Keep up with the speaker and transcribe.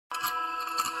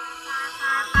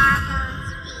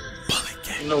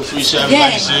You know, free shot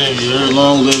like you said, you heard,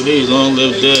 long live HAISH, long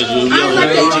live Dad, you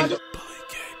heard.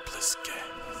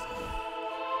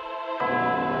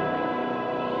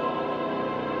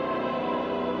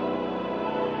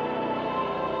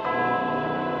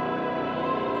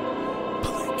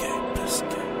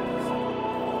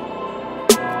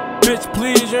 Bitch,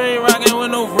 please, you ain't rockin' with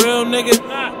no real nigga.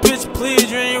 Bitch, please,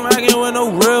 you ain't rockin' with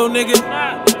no real nigga.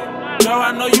 Yo,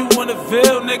 I know you want a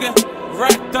Ville, nigga.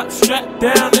 Racked up, strapped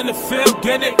down in the field,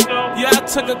 get it? Yeah, I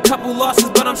took a couple losses,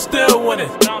 but I'm still winning.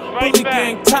 Bully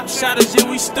gang top shotters, yeah,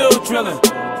 we still drillin'.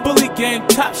 Bully gang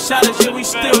top shotters, yeah, we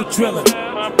still drillin'.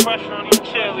 Pressure on these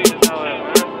cheerleaders,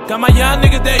 however. Got my young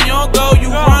niggas that young go,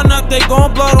 you run up, they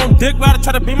gon' blow, don't dick ride,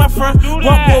 try to be my friend.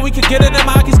 One boy, we could get it in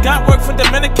my pockets, got work from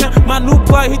Dominican. My new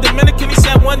plug, he Dominican, he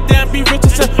said one damn be rich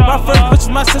and said, my first bitch is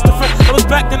my sister friend. I was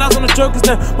back then, I was on the jokers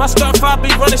then, my skirt 5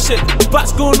 be running shit.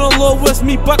 Box going on Lil West,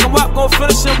 me Buck and Wop gon'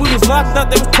 finish it. We was locked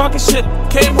up, they was talking shit.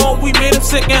 Came home, we made them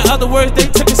sick, in other words, they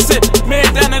took a sip. Man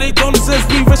down there, they don't exist,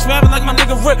 we rich rapping like my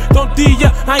nigga Rick. Don't D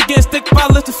ya, I ain't getting stick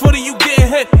by lifting 40, you getting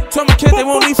hit. Told my kids they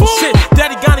won't leave for shit.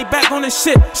 Daddy got me back on this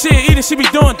shit. She ain't eating, she be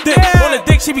doing dick. On the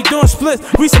dick, she be doing splits.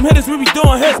 We some hitters, we be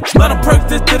doing hits. Let them perk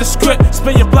this to the script.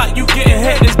 Spin your block, you getting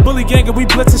hit. This bully gang and we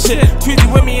blitzing shit. Tweety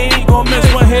with me, ain't gon'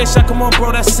 miss one headshot. Come on,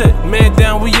 bro, that's it. Man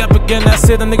down, we up again. That's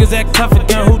it. Them niggas act tough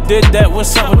again. Who did that?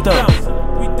 What's up with them?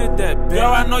 We did that, bitch. Yo,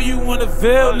 I know you want a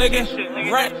Ville,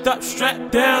 nigga. Racked up,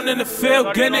 strapped down in the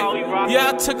field, getting it?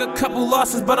 Yeah, I took a couple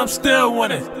losses, but I'm still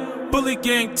winning. Bully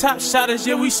gang top shotters,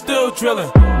 yeah, we still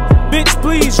drillin'. Bitch,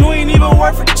 please, you ain't even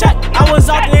worth a check. I was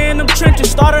out there in them trenches,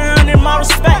 started earning my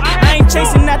respect. I ain't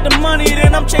chasing after money,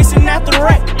 then I'm chasing after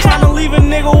wreck. Tryna leave a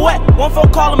nigga wet, one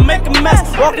phone call and make a mess.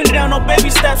 Walking down no baby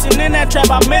steps, and in that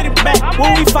trap I made it back.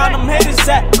 Where we find them haters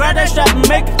at? Grab that strap and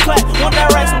make it clap. Want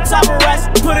that racks on top of racks,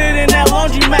 put it in that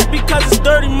laundry mat because it's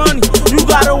dirty money. You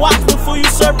gotta watch before you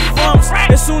serve performance.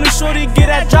 As soon as shorty get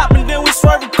that drop, and then we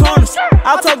swerving corners.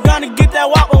 I'll tell Gun to get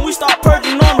that wop when we start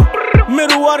purging on them.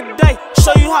 Middle of the day,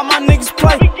 show you how my niggas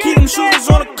play. Keep them shooters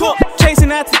on the cook, chasing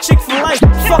after Chick-fil-A.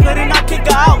 Fuck her, then I kick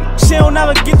her out. She don't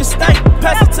never get the steak.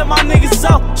 Pass it to my niggas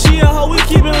out. She a hoe, we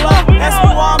keep it low. Ask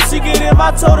me why I'm secretive,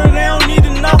 I told her they don't need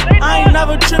to know. I ain't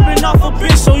never tripping off a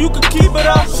bitch, so you can keep it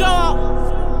up. Show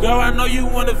out. Girl, I know you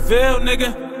want a Ville,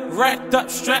 nigga. Racked up,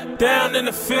 strapped down in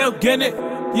the field, getting it?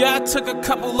 Yeah, I took a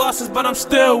couple losses, but I'm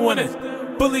still winning.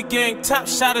 Bully gang top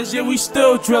shotters, yeah, we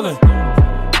still drillin'.